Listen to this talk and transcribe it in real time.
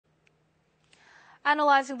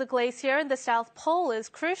Analyzing the glacier in the South Pole is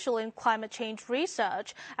crucial in climate change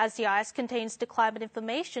research, as the ice contains the climate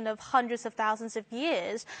information of hundreds of thousands of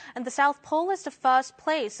years, and the South Pole is the first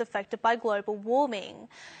place affected by global warming.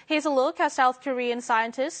 Here's a look how South Korean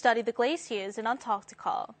scientists study the glaciers in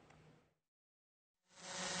Antarctica.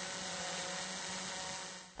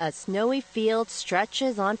 A snowy field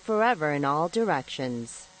stretches on forever in all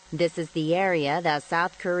directions. This is the area that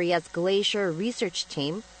South Korea's glacier research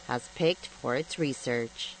team has picked for its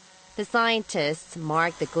research. The scientists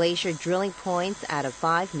mark the glacier drilling points at a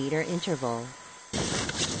 5-meter interval.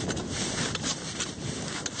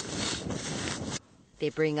 They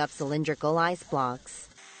bring up cylindrical ice blocks.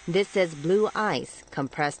 This is blue ice,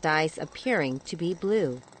 compressed ice appearing to be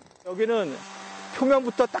blue. 여기는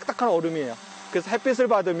표면부터 딱딱한 얼음이에요. 그래서 햇빛을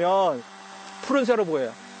받으면 푸른색으로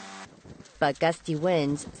보여요. But gusty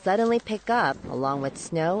winds suddenly pick up along with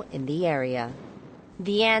snow in the area.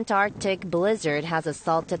 The Antarctic blizzard has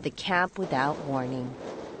assaulted the camp without warning.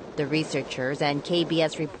 The researchers and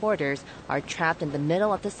KBS reporters are trapped in the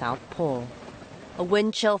middle of the South Pole. A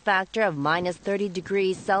wind chill factor of minus 30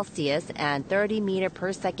 degrees Celsius and 30 meter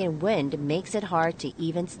per second wind makes it hard to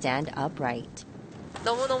even stand upright.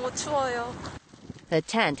 너무너무 추워요. The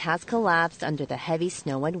tent has collapsed under the heavy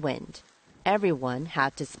snow and wind. Everyone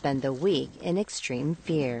had to spend the week in extreme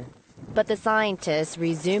fear. But the scientists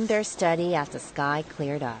resumed their study as the sky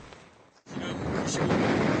cleared up.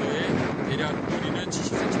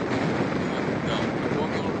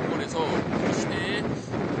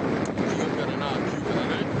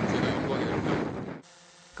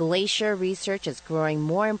 Glacier research is growing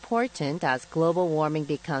more important as global warming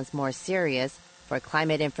becomes more serious, for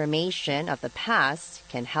climate information of the past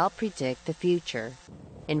can help predict the future.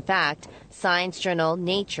 In fact, science journal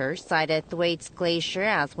Nature cited Thwaites Glacier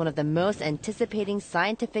as one of the most anticipating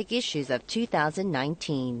scientific issues of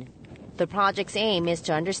 2019. The project's aim is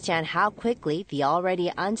to understand how quickly the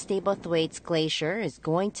already unstable Thwaites Glacier is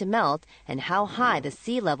going to melt and how high the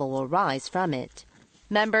sea level will rise from it.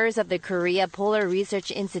 Members of the Korea Polar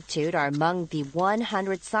Research Institute are among the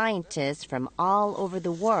 100 scientists from all over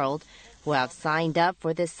the world who have signed up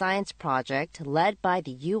for this science project led by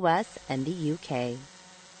the U.S. and the UK.